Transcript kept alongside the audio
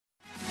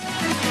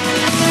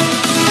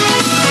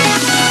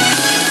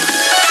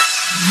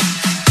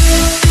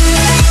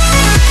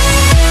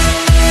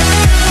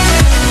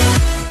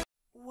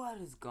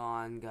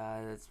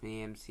it's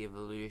me, MC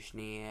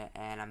Evolutionary,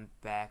 and I'm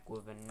back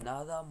with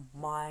another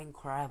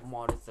Minecraft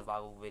modded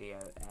survival video.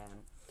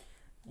 And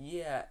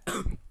yeah,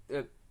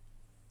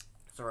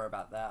 sorry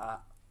about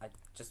that. I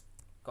just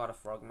got a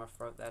frog in my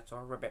throat. That's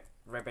all. Ribbit,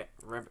 ribbit,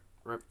 ribbit,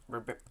 ribbit,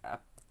 ribbit.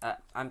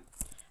 I'm,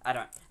 I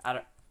don't, I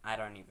don't, I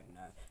don't even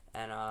know.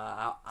 And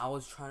I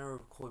was trying to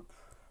record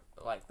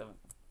like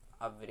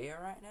a video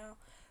right now,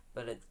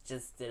 but it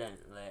just didn't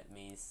let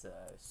me. So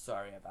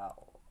sorry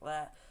about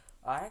that.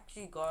 I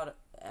actually got,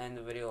 and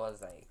the video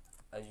was like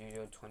as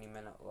usual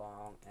 20-minute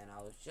long, and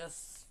I was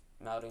just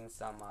melting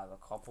some the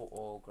copper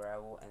ore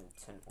gravel and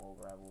tin ore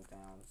gravel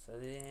down, so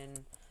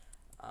then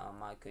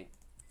I could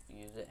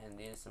use it, and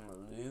then some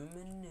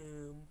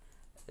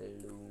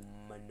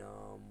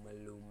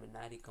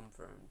Illuminati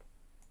confirmed.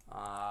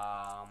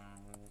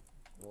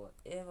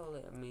 Whatever,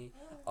 let me.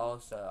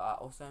 Also, I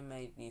also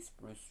made these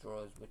spruce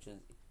straws, which is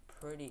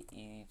pretty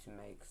easy to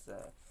make.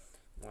 So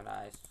when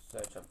I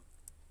search up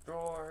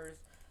drawers,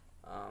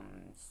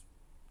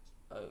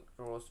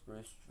 draw,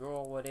 spruce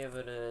straw,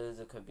 whatever it is,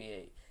 it could be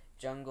a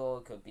jungle,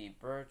 it could be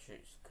birch,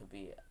 it could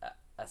be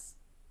a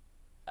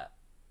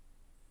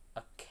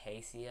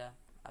acacia,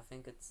 I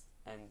think it's,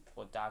 and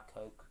or dark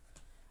oak.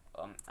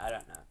 I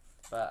don't know,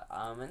 but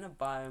in a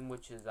biome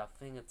which is, I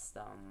think it's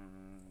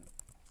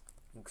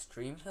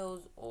extreme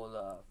hills or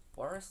the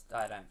forest.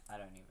 I don't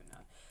even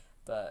know,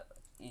 but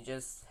you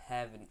just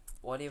have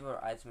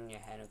whatever item in your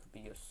hand. It could be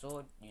your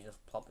sword. You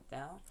just plop it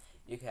down.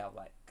 You can have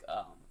like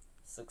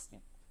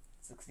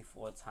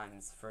 64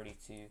 times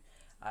 32.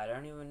 I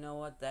don't even know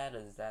what that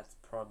is. That's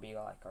probably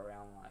like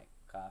around like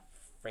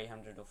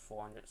 300 or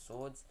 400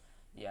 swords.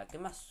 Yeah,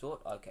 get my sword.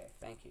 Okay,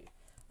 thank you.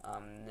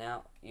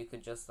 Now you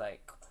could just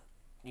like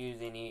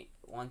use any,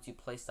 once you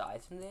place the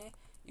item there,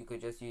 you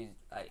could just use,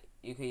 like,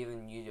 you could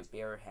even use your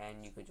bare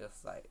hand. You could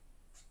just like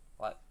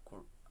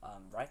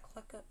right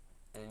click it,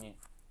 and then you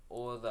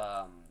all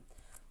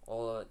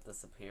of it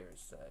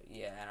disappears. So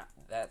yeah, and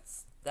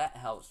that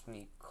helps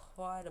me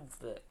quite a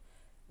bit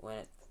when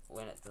it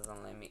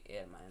doesn't let me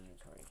edit my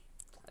inventory.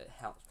 It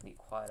helps me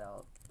quite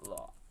a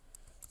lot.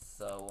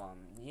 So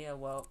yeah,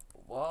 well,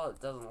 while it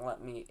doesn't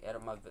let me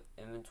edit my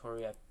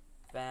inventory, I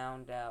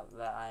found out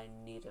that I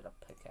needed a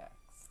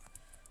pickaxe.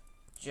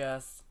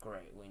 Just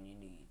great when you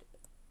need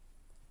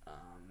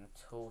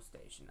tool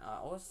station. I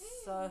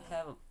also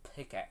have a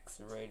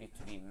pickaxe ready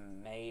to be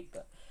made,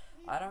 but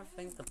I don't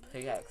think the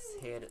pickaxe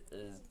head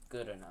is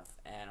good enough,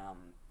 and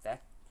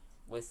that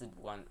wasted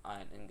one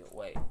iron ingot.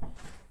 Wait,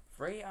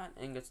 3 iron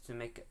ingots to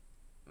make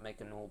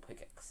a normal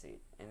pickaxe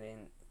set, and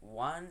then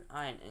 1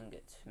 iron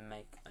ingot to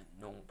make a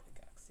normal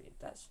pickaxe set.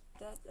 That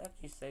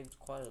actually saves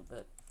quite a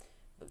bit.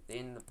 But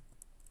then the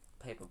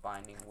paper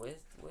binding,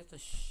 where's the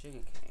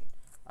sugar cane?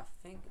 I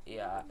think,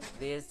 yeah,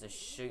 there's the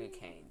sugar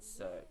cane.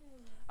 So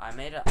I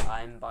made an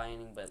iron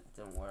binding, but it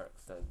didn't work,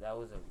 so that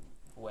was a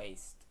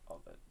waste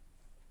of it.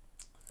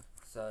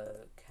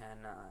 So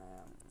can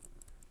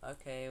I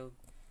okay,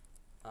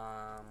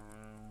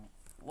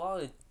 well,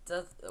 it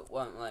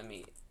won't let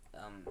me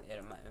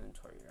edit my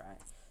inventory,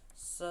 right?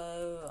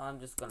 So I'm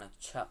just gonna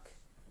chuck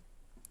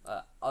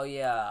oh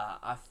yeah,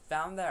 I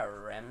found that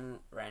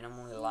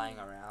randomly lying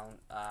around.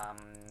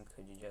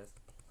 Could you just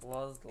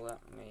please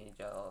let me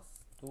just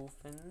do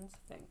things?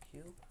 Thank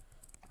you.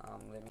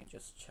 Let me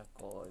just chuck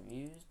all of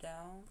these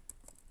down,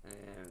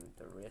 and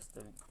the rest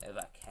of, if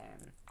I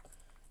can.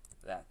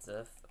 That's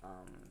if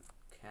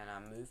can I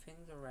move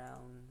things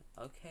around?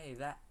 Okay,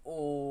 that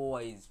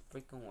always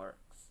freaking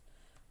works.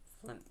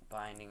 Flint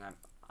binding.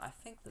 I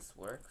think this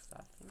works.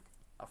 I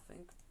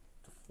think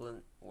the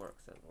flint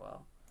works as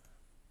well.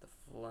 The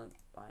flint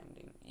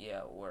binding, yeah,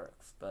 it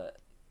works,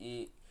 but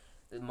the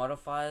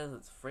modifiers,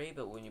 it's free,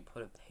 but when you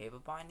put a paper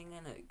binding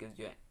in it gives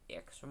you an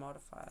extra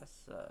modifier.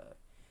 So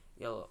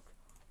yeah, look,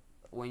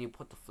 when you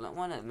put the flint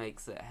one, it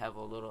makes it have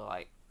a little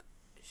like,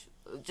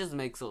 it just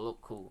makes it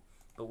look cool.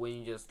 But when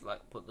you just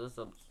like put this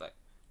up, it's like,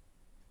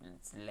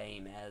 it's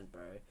lame as,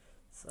 bro.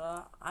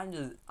 So I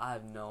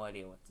have no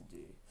idea what to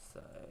do.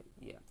 So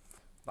yeah,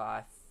 but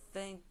I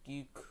think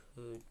you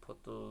could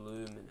put the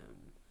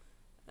aluminum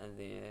and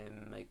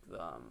then make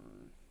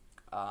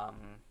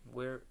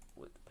where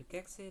with the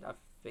pickaxe head, I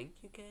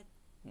think you can.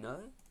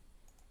 No,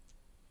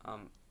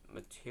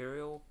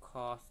 material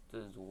cost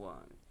is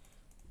 1,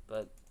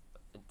 but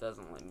it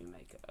doesn't let me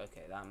make it.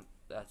 Okay,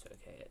 that's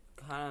okay. It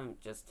kind of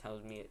just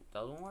tells me it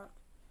doesn't work.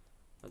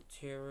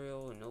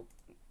 Material, nope.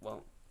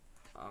 Well,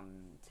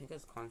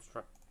 Tinker's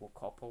construct will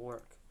copper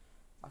work.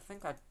 I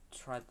think I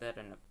tried that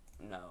in a,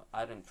 no,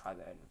 I didn't try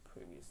that in a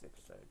previous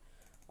episode.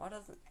 Why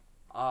doesn't,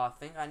 I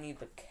think I need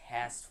the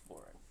cast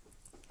for it.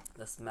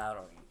 The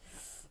smeltery.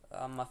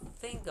 I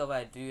think if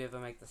I do ever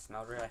make the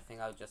smeltery, I think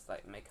I'll just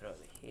like make it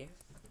over here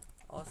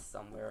or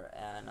somewhere.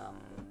 And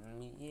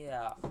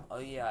yeah, oh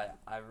yeah,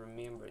 I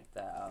remembered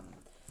that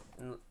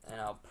in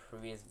our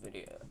previous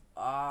video.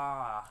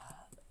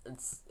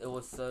 It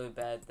was so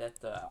bad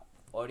that the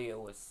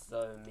audio was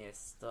so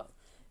messed up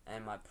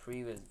in my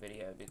previous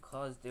video,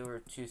 because there were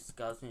 2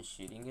 skeletons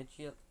shooting at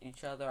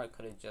each other. I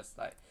could have just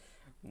like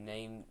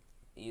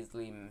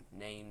easily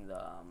named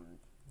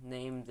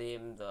name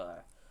them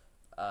the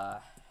uh,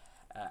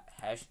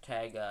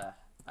 hashtag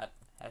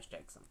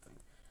hashtag something.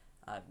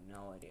 I have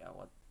no idea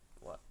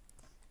what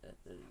it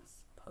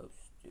is supposed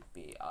to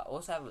be. I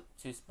also have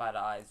 2 spider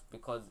eyes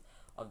because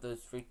of those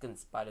freaking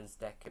spiders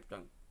that kept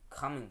on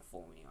coming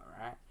for me. All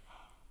right,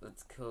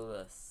 let's kill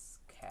this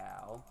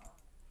cow.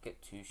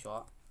 Get 2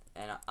 shot.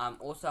 And I'm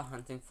also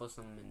hunting for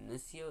some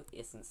Minicio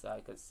essence so I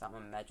could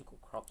summon magical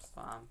crops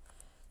farm.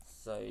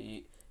 So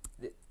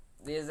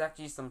there's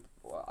actually some.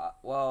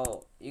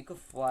 Well, you could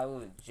fly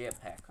with a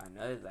jetpack. I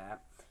know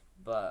that,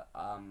 but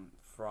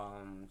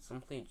from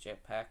Simply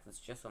Jetpack, it's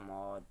just a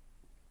mod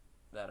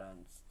that I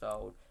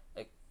installed.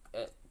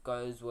 It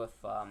goes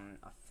with I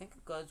think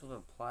it goes with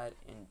applied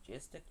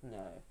ingestic.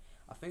 No,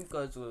 I think it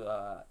goes with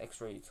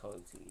extra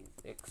utilities.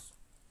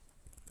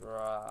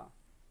 Extra.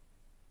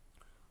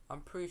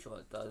 I'm pretty sure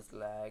it does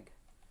lag.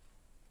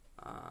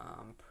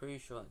 I'm pretty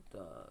sure it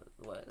does.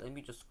 Wait, let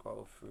me just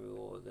scroll through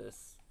all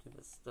this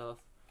stupid stuff.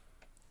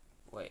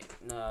 Wait,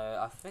 no,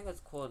 I think it's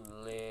called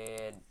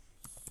leadstone.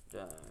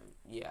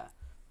 Yeah.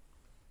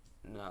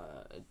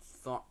 No,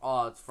 it's not.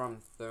 Oh, it's from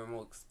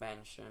thermal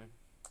expansion.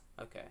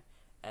 Okay.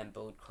 And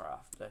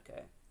buildcraft.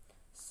 Okay.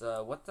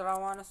 So, what did I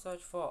want to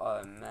search for?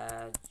 Oh,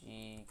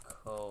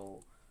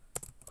 magical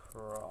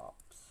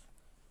crops.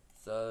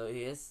 So,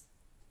 yes,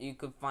 you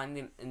could find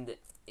them in the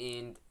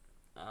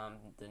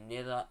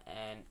nether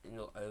and in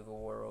the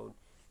overworld.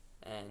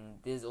 And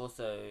there's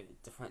also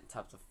different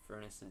types of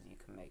furnaces you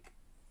can make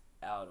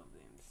out of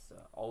them. So,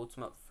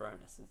 ultimate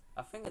furnaces.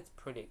 I think it's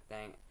pretty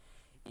dang.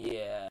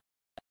 Yeah.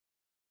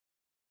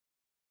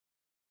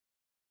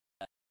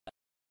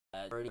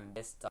 Already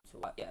messed up to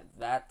what? Yeah,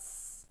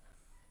 that's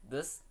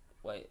this.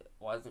 Wait,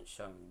 wasn't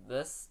showing.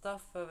 This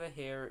stuff over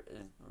here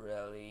is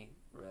really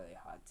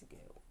hard to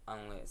get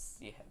unless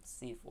you have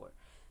C4.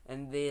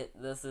 And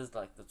this is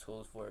like the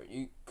tools for it.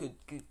 You could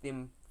get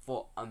them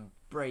for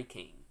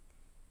unbreaking.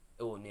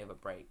 It will never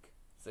break.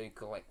 So you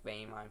could like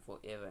vein mine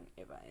forever and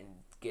ever.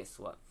 And guess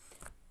what?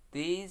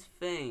 These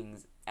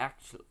things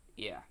actually,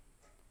 yeah,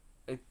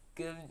 it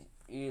gives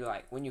you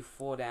like when you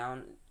fall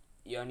down,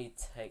 you only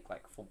take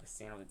like 4%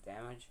 of the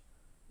damage.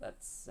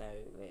 That's so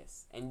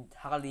less, and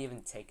hardly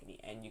even take any.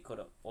 And you could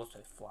also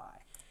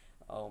fly.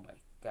 Oh my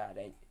god!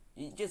 And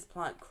you just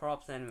plant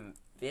crops and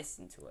invest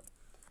into it.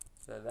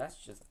 So that's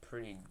just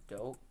pretty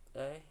dope,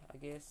 I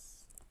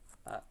guess.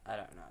 I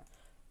don't know.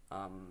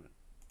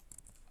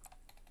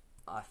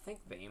 I think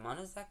VMon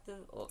is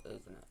active, or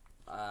isn't it?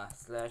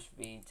 Slash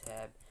V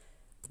tab,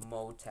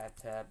 mode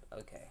tab.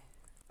 Okay,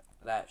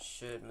 that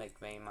should make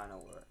VMon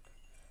work.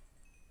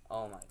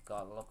 Oh my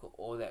god, look at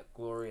all that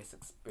glorious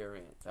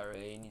experience. I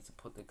really need to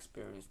put the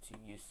experience to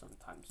use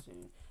sometime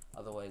soon.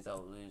 Otherwise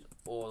I'll lose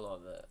all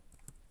of it.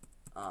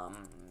 Oh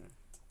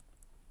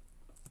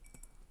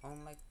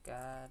my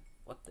god.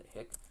 What the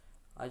heck?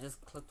 I just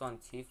clicked on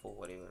T for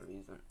whatever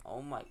reason.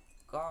 Oh my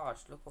gosh,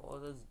 look at all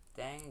this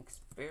dang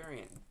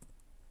experience.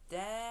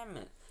 Damn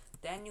it.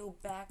 Daniel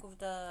back with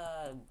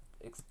the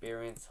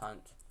experience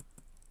hunt.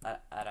 I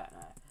don't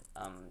know.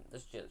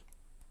 Let's just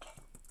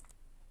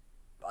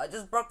I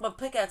just broke my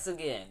pickaxe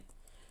again.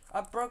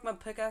 I broke my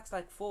pickaxe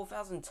like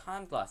 4,000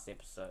 times last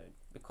episode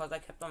because I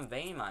kept on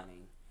vein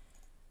mining.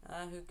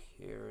 Who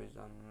cares?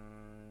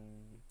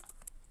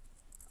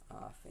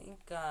 I think,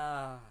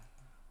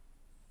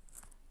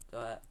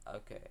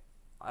 okay.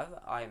 I have an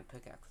iron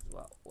pickaxe as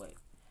well. Wait,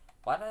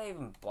 why did I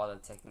even bother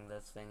taking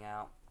this thing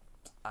out?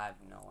 I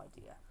have no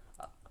idea.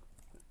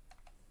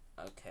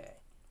 Okay,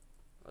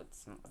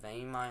 let's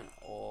vein mine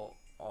all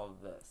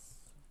of this.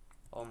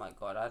 Oh my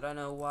god, I don't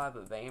know why,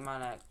 but vein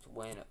mine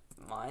when it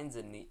mines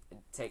it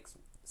takes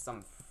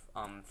some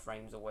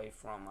frames away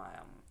from my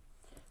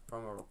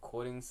from a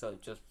recording, so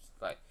just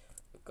like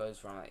it goes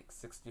from like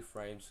 60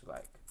 frames to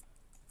like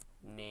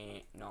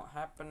not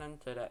happening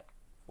today.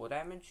 Full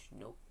damage?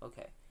 Nope.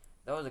 Okay,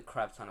 that was a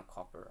crap ton of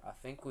copper. I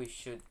think we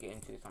should get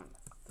into some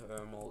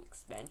thermal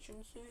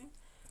expansion soon.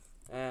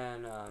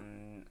 And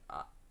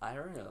I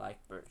don't really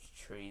like birch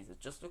trees.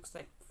 It just looks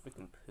like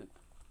freaking poop.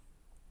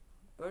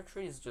 Bird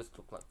trees just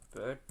look like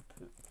bird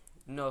poop.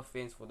 No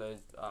offense for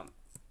those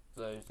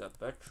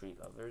bird tree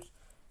lovers.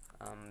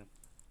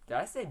 Did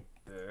I say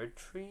bird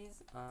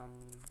trees? I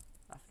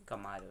think I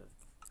might have.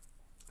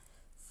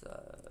 So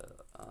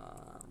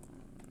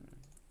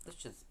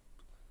let's just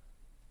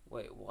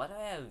wait. What do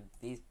I have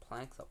these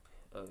planks up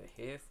over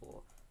here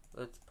for?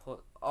 Let's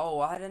put. Oh,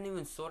 I didn't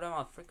even sort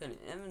out my freaking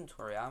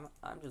inventory. I'm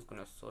just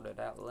gonna sort it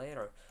out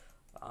later.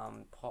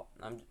 Oh,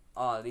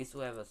 at least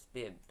we have a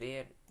spare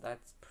bed.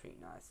 That's pretty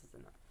nice,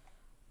 isn't it?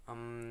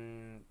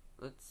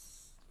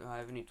 Let's. Do I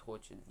have any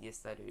torches?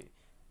 Yes, I do.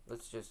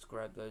 Let's just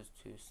grab those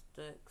 2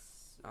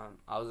 sticks.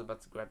 I was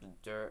about to grab the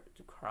dirt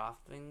to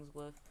craft things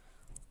with.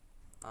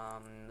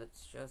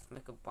 Let's just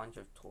make a bunch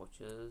of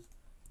torches.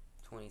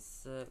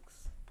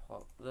 26.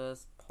 Pop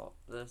this. Pop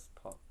this.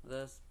 Pop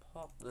this.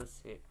 Pop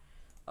this here.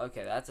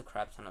 Okay, that's a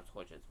crap ton of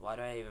torches. Why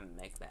do I even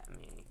make that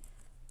many?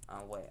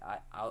 Wait,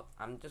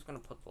 I'm just gonna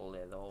put the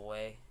leather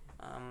away.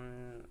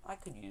 I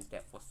could use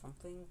that for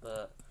something,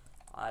 but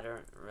I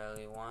don't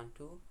really want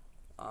to.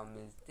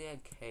 Is there a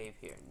cave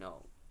here?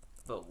 No.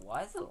 But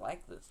why is it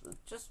like this? It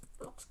just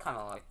looks kind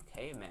of like a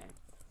cave, man.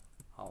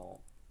 Oh,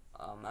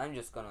 I'm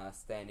just gonna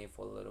stand here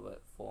for a little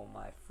bit for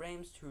my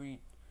frames to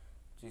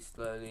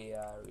slowly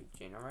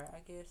regenerate,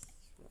 I guess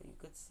you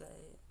could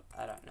say.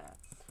 I don't know.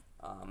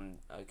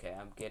 Okay,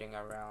 I'm getting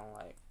around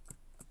like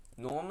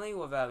normally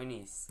without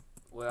any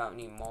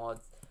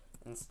mods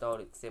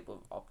installed except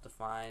with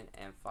Optifine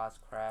and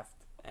Fastcraft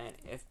and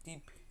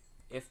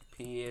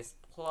FPS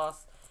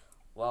Plus.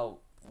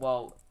 Well,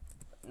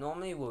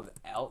 normally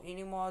without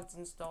any mods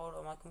installed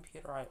on my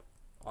computer,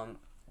 I'm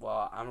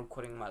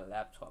recording my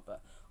laptop,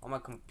 but on my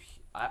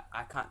computer,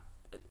 I can't.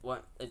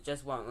 It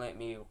just won't let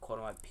me record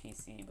on my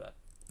PC. But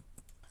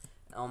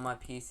on my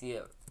PC,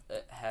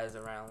 it has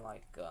around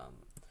like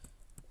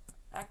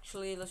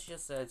actually, let's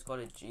just say it's got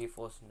a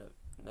GeForce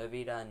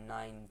Novita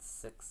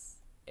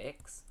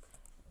 96X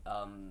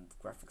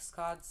graphics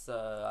card,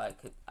 so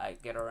I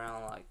get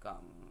around like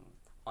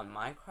on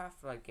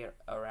Minecraft I get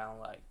around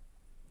like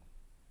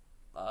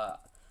uh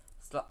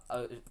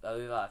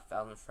over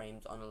 1,000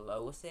 frames on the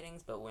lower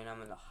settings, but when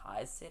I'm in the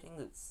high settings,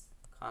 it's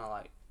kind of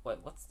like, wait,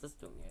 what's this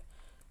doing here?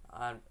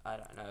 I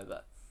don't know,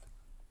 but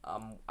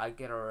I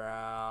get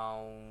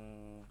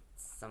around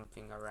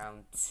something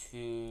around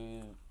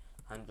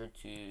 200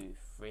 to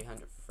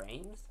 300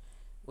 frames,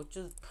 which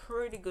is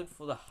pretty good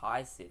for the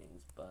high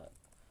settings. But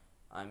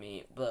I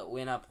mean, but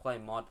when I play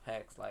mod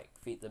packs like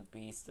Feed the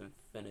Beast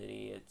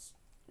Infinity,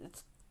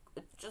 it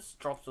just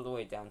drops all the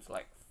way down to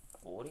like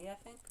 40, I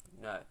think.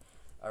 No,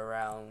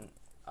 around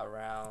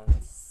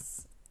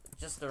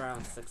just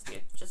around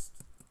 60.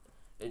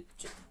 It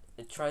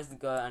it tries to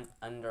go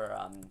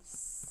under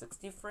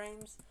 60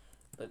 frames,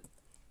 but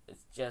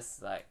it's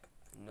just like,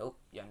 nope,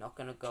 you're not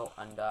gonna go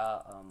under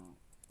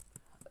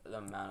the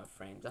amount of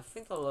frames. I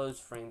think the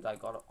lowest frames I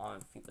got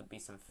on Feed the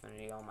Beast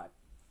Infinity on my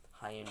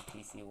high-end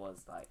PC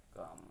was like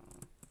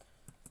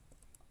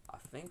I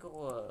think it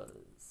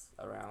was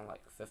around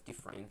like 50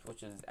 frames,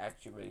 which is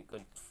actually really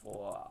good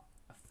for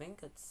I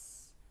think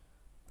it's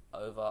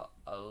over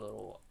a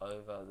little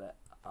over that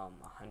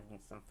 100 and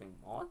something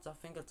mods. I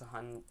think it's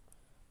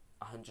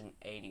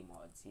 180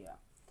 mods, yeah.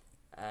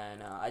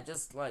 And I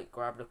just like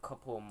grabbed a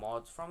couple of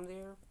mods from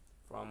there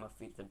from a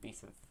Feed the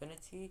Beast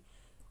Infinity.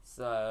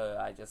 So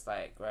I just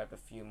like grabbed a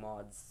few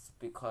mods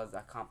because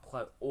I can't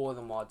play all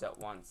the mods at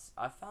once.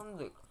 I found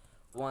the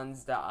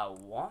ones that I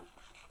want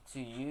to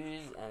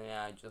use, and then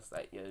I just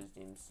like use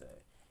them. So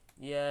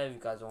yeah, if you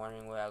guys are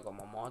wondering where I got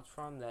my mods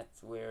from,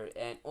 that's where.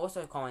 And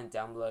also comment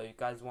down below if you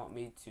guys want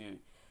me to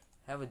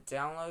have a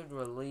download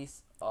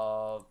release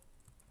of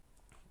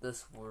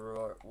this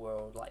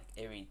world like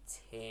every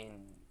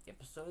 10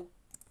 episodes,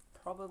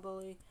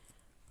 probably.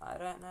 I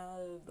don't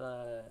know,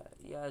 but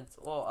yeah, it's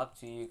all up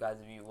to you guys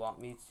if you want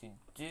me to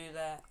do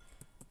that.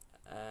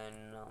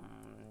 And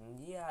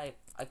yeah,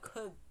 I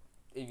could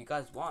if you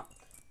guys want,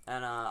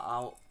 and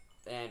I'll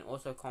and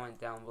also comment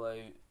down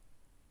below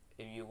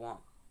if you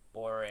want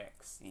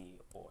Borexy,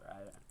 or I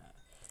don't know.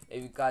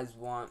 If you guys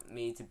want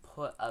me to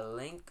put a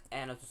link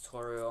and a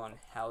tutorial on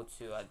how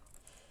to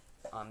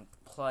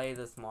play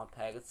this mod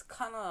pack, it's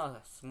kind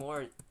of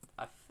small.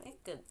 I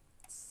think it's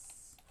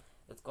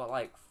got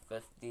like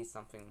 50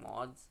 something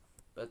mods,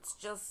 but it's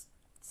just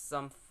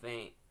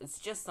something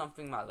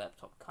my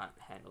laptop can't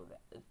handle.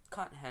 That it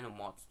can't handle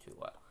mods too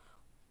well.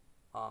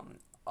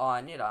 Oh,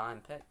 I need an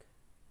iron pick.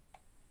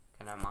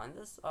 Can I mine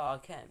this? Oh, I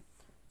can.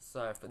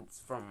 So if it's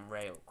from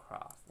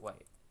Railcraft,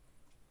 wait,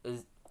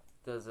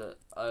 does it?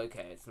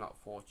 Okay, it's not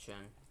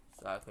fortune,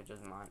 so I could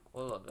just mine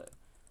all of it.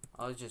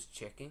 I was just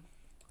checking,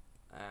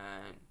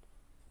 and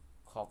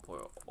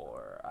copper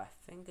ore. I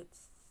think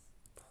it's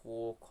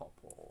poor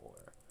copper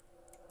ore.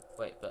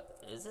 Wait, but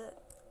is it?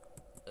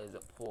 Is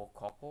it poor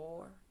copper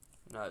ore?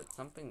 No, it's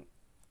something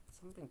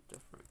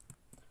different.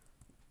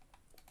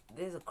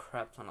 There's a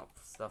crap ton of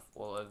stuff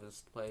all over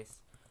this place.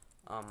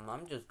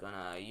 I'm just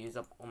gonna use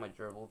up all my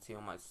durability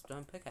on my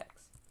stone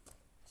pickaxe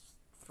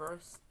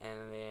first,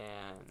 and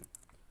then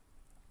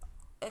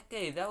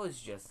okay, that was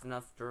just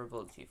enough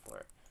durability for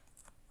it.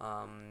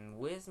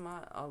 Where's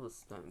my other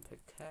stone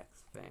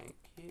pickaxe? Thank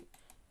you.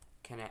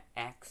 Can I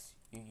ask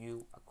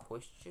you a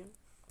question?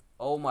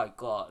 Oh my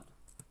god.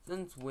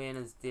 Since when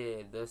is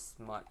there this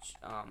much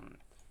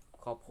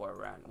copper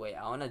around? Wait,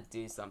 I wanna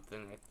do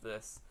something like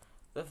this.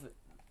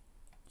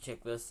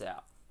 Check this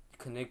out.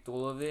 Connect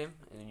all of them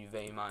and then you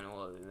vein mine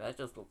all of them. That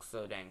just looks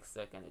so dang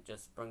sick, and it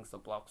just brings the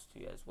blocks to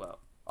you as well.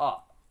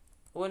 Oh,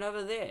 it went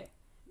over there.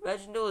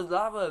 Imagine there was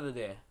lava over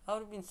there. I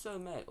would have been so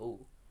mad.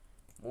 Oh,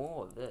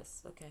 more of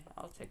this. Okay,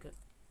 I'll take it.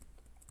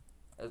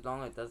 As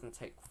long as it doesn't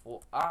take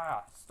full.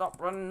 Ah, stop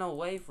running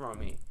away from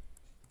me.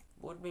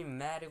 Would be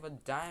mad if a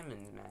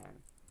diamonds,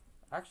 man.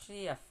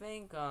 Actually, I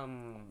think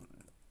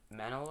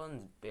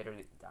Manolon's better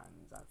than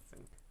diamonds. I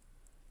think.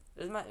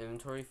 Is my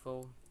inventory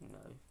full?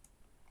 No.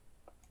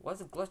 Why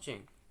is it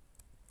glitching?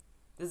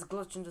 There's a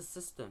glitch in the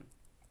system.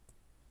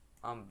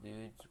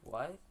 Dudes,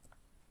 what?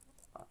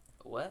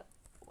 What?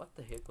 What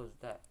the heck was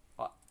that?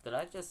 Did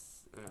I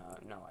just?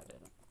 No, I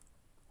didn't.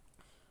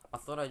 I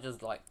thought I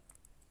just like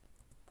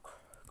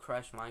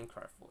crashed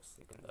Minecraft for a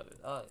second though.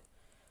 Oh,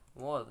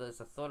 well, I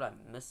thought I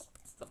missed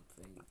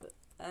something,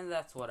 and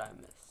that's what I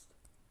missed.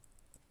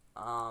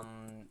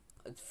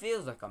 It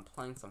feels like I'm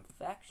playing some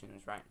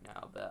factions right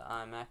now, but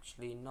I'm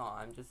actually not.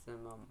 I'm just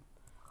in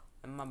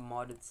my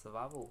modded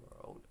survival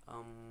world.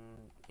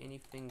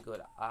 Anything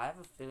good? I have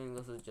a feeling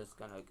this is just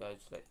gonna go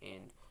to the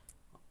end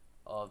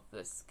of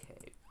this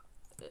cave.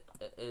 It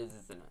is,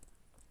 isn't it?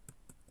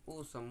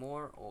 Ooh, some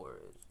more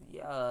ores.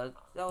 Yeah,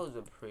 that was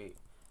a pretty.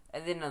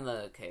 And then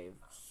another cave.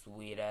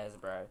 Sweet as,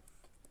 bro.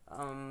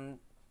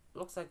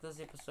 Looks like this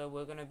episode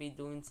we're gonna be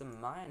doing some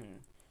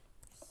mining.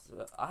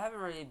 So I haven't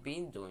really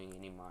been doing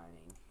any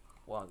mining.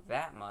 Well,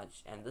 that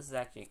much. And this is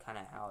actually kind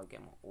of how I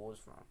get my ores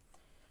from.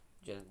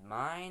 Just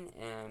mine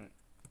and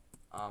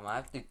I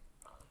have to.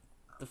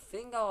 The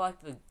thing I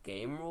like the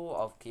game rule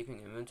of keeping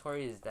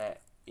inventory is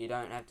that you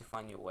don't have to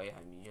find your way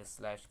home. You just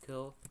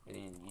 /kill and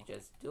then you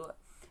just do it.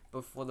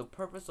 But for the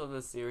purpose of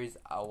the series,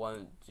 I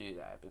won't do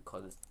that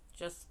because it's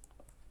just,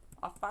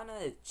 I find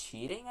it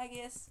cheating, I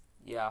guess.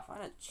 Yeah, I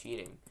find it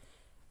cheating.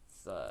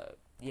 So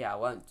yeah, I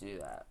won't do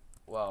that.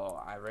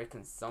 Well, I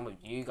reckon some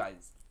of you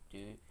guys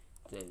do.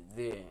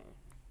 Then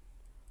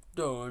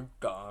dun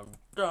dun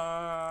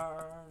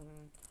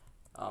dun.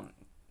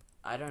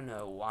 I don't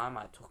know why am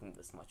I talking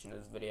this much in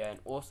this video, and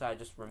also I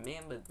just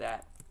remembered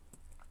that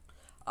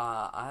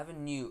I've got a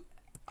new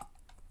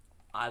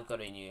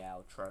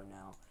outro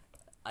now.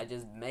 I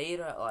just made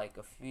it like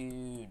a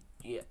few,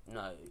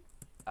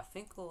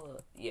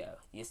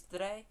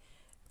 yesterday,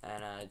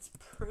 and it's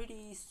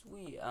pretty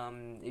sweet.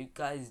 If you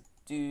guys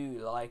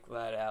do like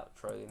that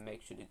outro, then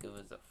make sure to give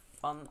us a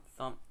thumbs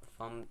up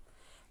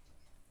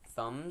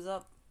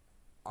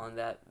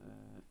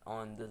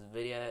on this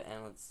video,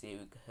 and let's see if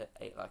we can hit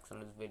 8 likes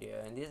on this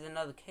video. And there's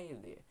another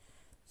cave there.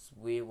 So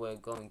we're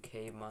going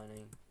cave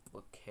mining.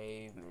 We're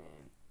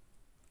caveman.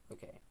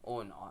 Okay,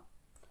 or not.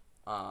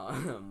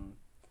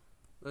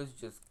 Let's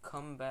just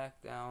come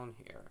back down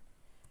here.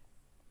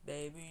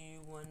 Baby,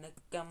 you wanna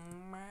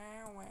come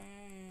my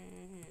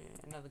way?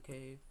 Another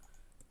cave.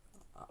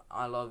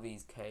 I love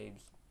these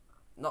caves.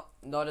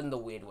 Not in the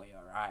weird way,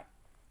 alright?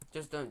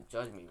 Just don't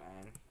judge me,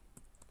 man.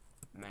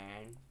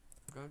 Man,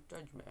 don't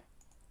judge me.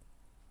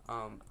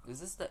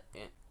 Is this the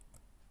end?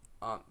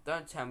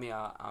 Don't tell me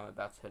I'm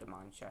about to hit a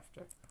mine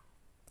shafter.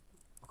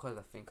 Because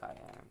I think I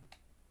am.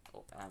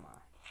 Or am I?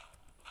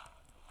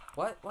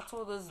 What's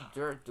all this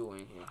dirt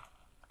doing here?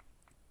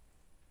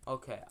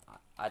 Okay,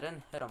 I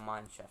didn't hit a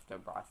mine shafter,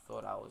 but I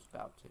thought I was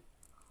about to.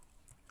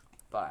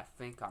 But I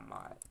think I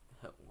might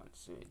hit one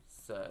soon.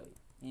 So,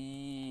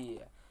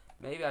 yeah.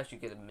 Maybe I should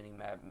get a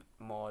mini-map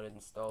mod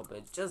installed, but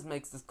it just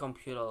makes this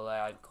computer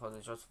loud because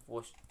it just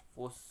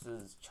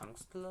forces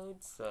chunks to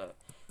load. So,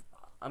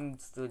 I'm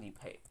still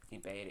debating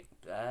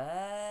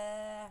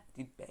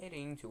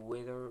to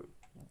whether to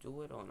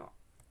do it or not.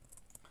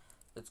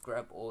 Let's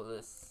grab all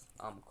this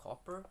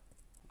copper.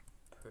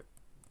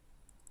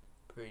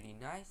 Pretty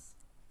nice.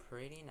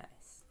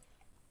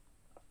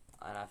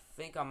 And I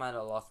think I might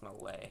have lost my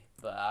way,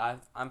 but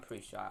I'm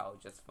pretty sure I'll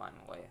just find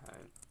my way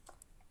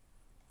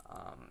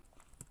home.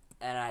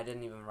 And I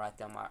didn't even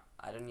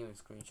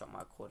screenshot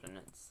my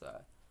coordinates,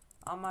 so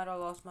I might have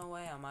lost my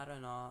way, I might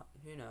have not,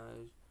 who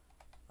knows.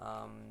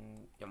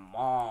 Your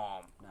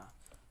mom. No,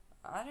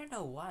 I don't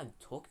know why I'm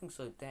talking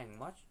so dang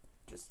much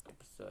this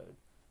episode.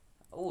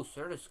 Oh,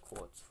 Certus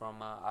quartz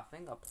from I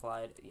think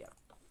applied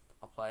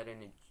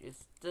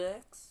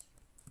energistics.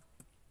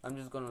 I'm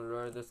just gonna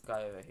lure this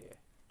guy over here.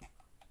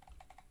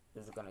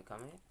 Is it gonna come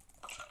in?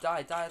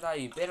 Die!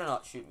 You better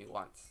not shoot me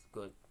once.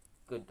 Good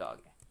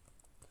dog.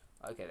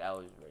 Okay, that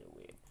was really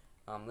weird.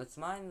 Let's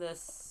mine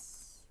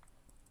this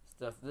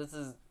stuff. This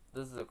is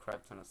a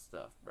crap ton of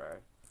stuff,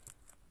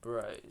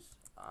 bros.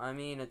 I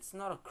mean, it's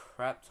not a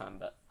crap ton,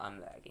 but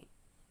I'm lagging.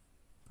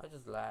 I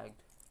just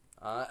lagged.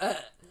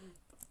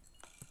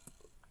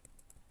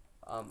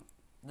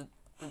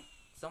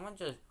 Someone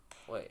just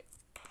wait.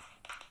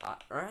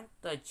 Aren't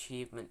the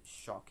achievements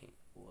shocking?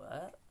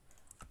 What?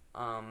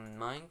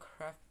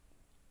 Minecraft.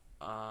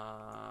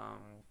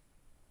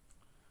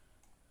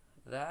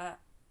 That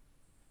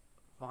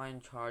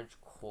fine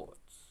charge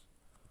quartz.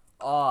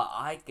 Oh,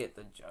 I get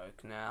the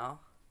joke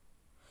now.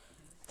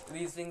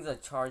 These things are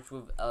charged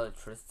with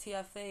electricity,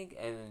 I think,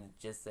 and it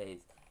just says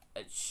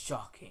it's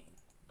shocking.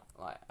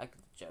 Like, I get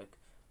the joke.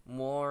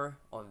 More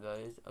of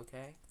those,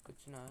 okay? Good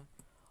to know.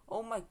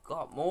 Oh my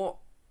god, more.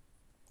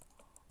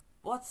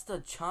 What's the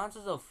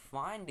chances of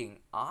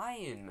finding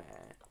iron,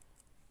 man?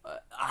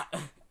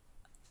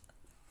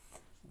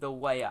 The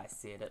way I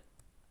said it.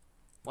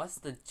 What's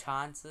the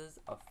chances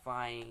of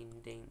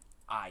finding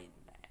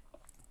iron, man?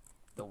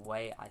 The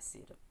way I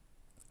said it.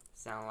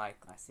 Sound like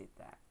I said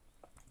that.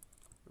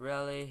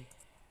 Really?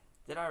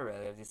 Did I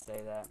really have to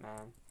say that,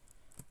 man?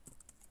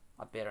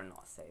 I better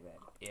not say that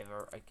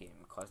ever again,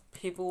 because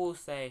people will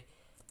say,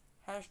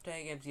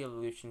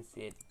 #MCEvolution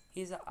said,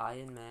 he's an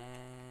Iron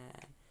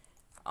Man.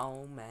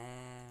 Oh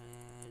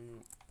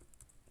man.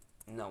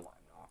 No,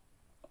 I'm not.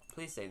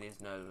 Please say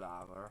there's no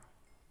lava.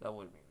 That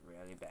would be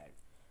really bad.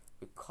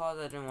 because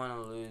I didn't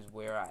want to lose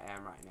where I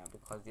am right now,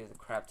 because there's a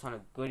crap ton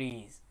of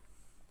goodies.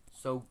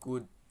 So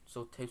good,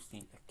 so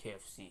tasty, like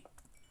KFC.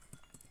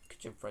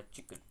 Kitchen fried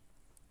chicken.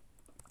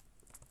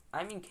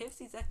 I mean,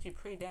 KFC is actually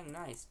pretty damn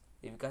nice.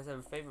 If you guys have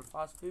a favorite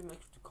fast food,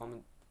 make sure to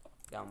comment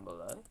down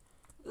below.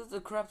 This is a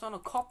crap ton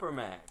of Copper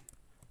Man.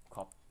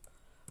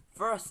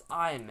 First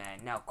Iron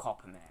Man, now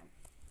Copper Man.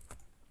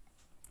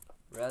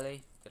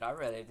 Really? Did I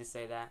really have to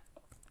say that?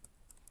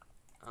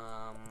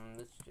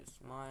 Let's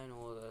just mine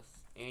all this.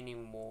 Any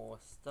more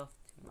stuff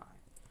to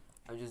mine?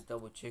 I'm just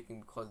double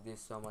checking because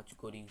there's so much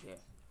goodies here.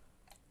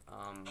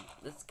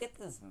 Let's get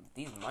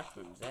these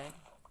mushrooms, eh?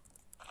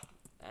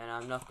 And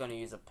I'm not gonna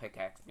use a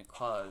pickaxe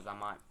because I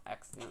might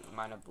accidentally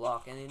mine a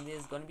block and then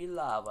there's gonna be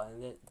lava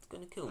and it's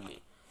gonna kill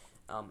me.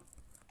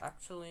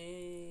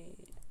 Actually,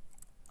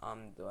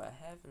 do I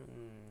have?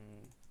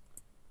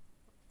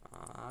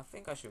 I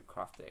think I should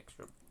craft the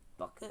extra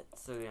bucket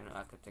so then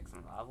I could take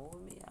some lava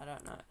with me. I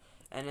don't know.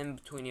 And in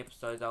between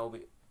episodes, I will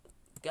be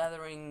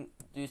gathering,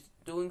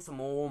 doing some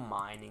more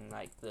mining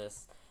like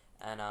this,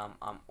 and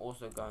I'm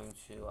also going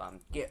to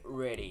get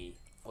ready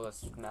for the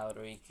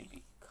smeltery to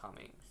be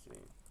coming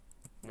soon.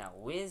 Now,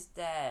 where's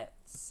that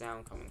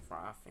sound coming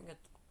from? I think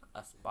it's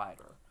a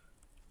spider.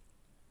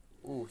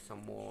 Ooh,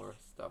 some more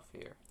stuff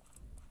here.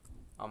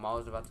 I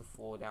was about to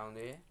fall down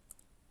there.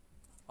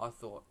 I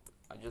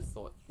just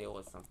thought there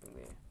was something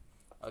there.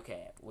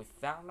 Okay, we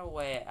found a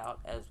way out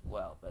as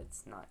well, but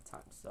it's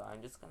nighttime, so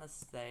I'm just gonna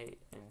stay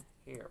in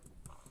here.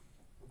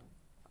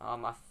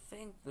 I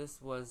think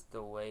this was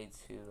the way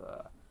to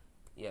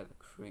the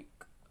creek.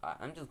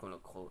 I'm just gonna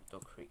call it the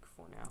creek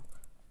for now.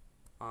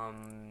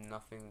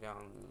 Nothing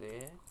down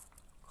there.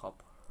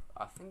 Copper.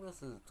 I think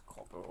this is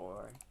copper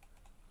ore.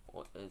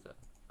 What is it?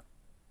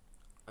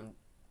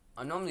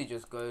 I normally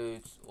just go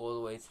all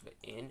the way to the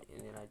end,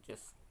 and then I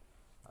just.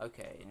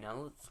 Okay, now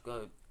let's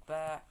go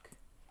back.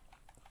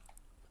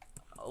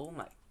 Oh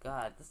my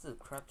god, this is a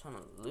crap ton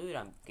of loot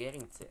I'm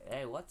getting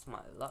today. What's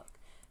my luck?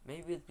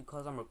 Maybe it's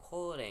because I'm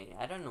recording.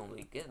 I don't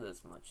normally get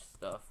this much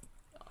stuff.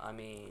 I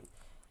mean,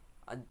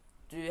 I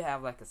do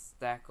have like a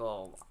stack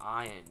of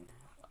iron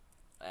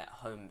at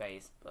home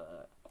base,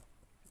 but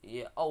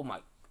yeah. Oh my,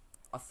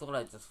 I thought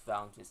I just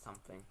found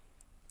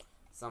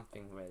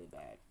something really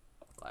bad.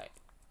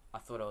 Like, I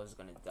thought I was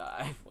gonna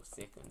die for a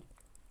second.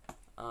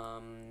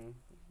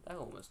 That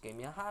almost gave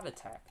me a heart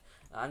attack.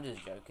 I'm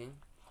just joking.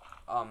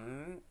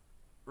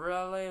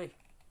 Really?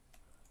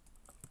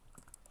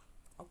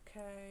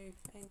 Okay,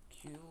 thank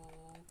you.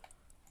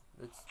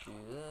 Let's do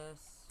this.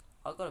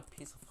 I got a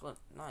piece of flint.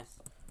 Nice.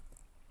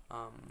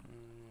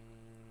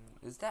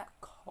 Is that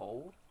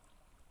coal?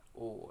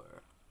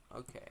 Or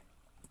okay.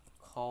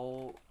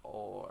 Coal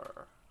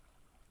or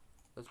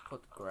let's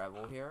put the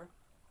gravel here.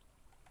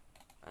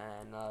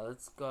 And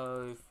let's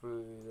go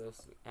through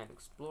this and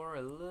explore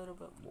a little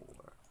bit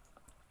more.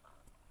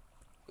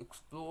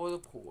 Explore the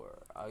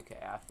poor. Okay,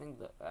 I think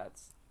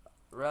that's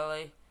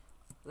really.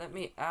 Let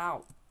me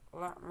out.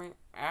 Let me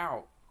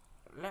out.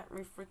 Let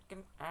me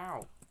freaking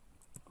out.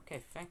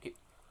 Okay, thank you.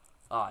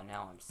 Oh,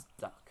 now I'm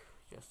stuck.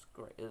 Just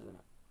great, isn't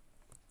it?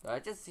 Did I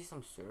just see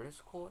some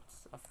Certus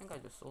quartz? I think I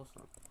just saw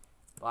some.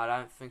 But I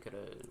don't think it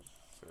is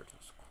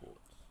Certus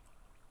quartz.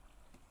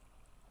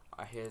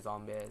 I hear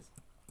zombies.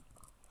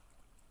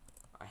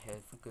 I hear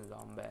freaking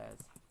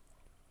zombies.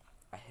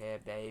 I hear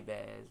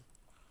babies.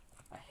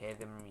 I hear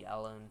them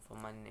yelling for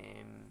my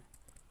name.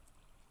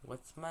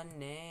 What's my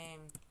name?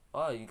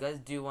 Oh, you guys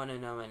do want to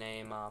know my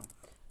name?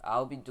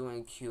 I'll be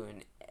doing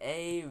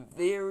Q&A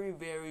very,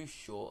 very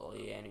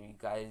shortly. And if you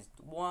guys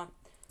want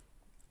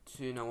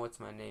to know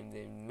what's my name,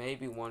 then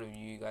maybe one of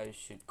you guys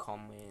should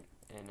comment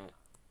in it.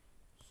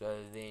 So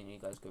then you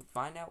guys can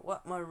find out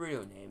what my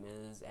real name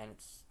is. And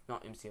it's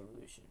not MC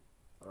Evolution.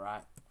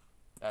 Alright?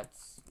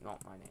 That's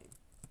not my name.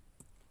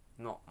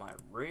 Not my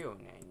real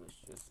name, let's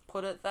just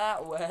put it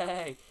that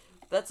way.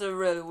 That's a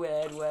really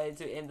weird way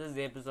to end this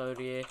episode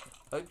here.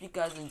 Hope you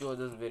guys enjoyed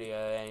this video,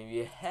 and if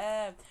you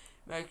have,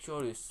 make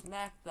sure to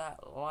smack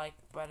that like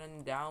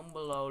button down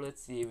below.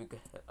 Let's see if we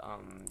get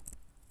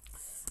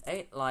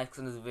 8 likes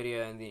on this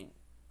video, and then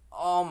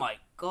oh my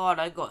god,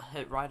 I got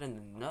hit right in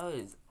the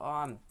nose. Oh,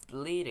 I'm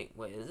bleeding.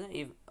 Wait, is it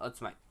even? Oh, it's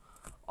my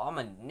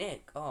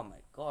neck. Oh my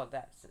god,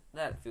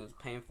 that feels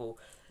painful.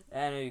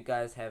 And if you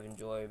guys have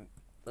enjoyed,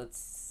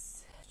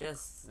 let's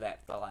just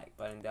slap the like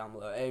button down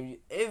below.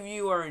 If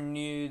you are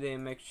new,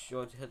 then make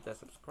sure to hit that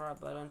subscribe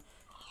button.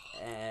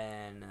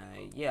 And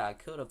yeah, I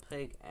killed a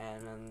pig.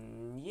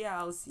 And yeah,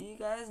 I'll see you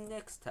guys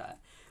next time.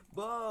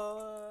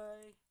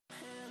 Bye.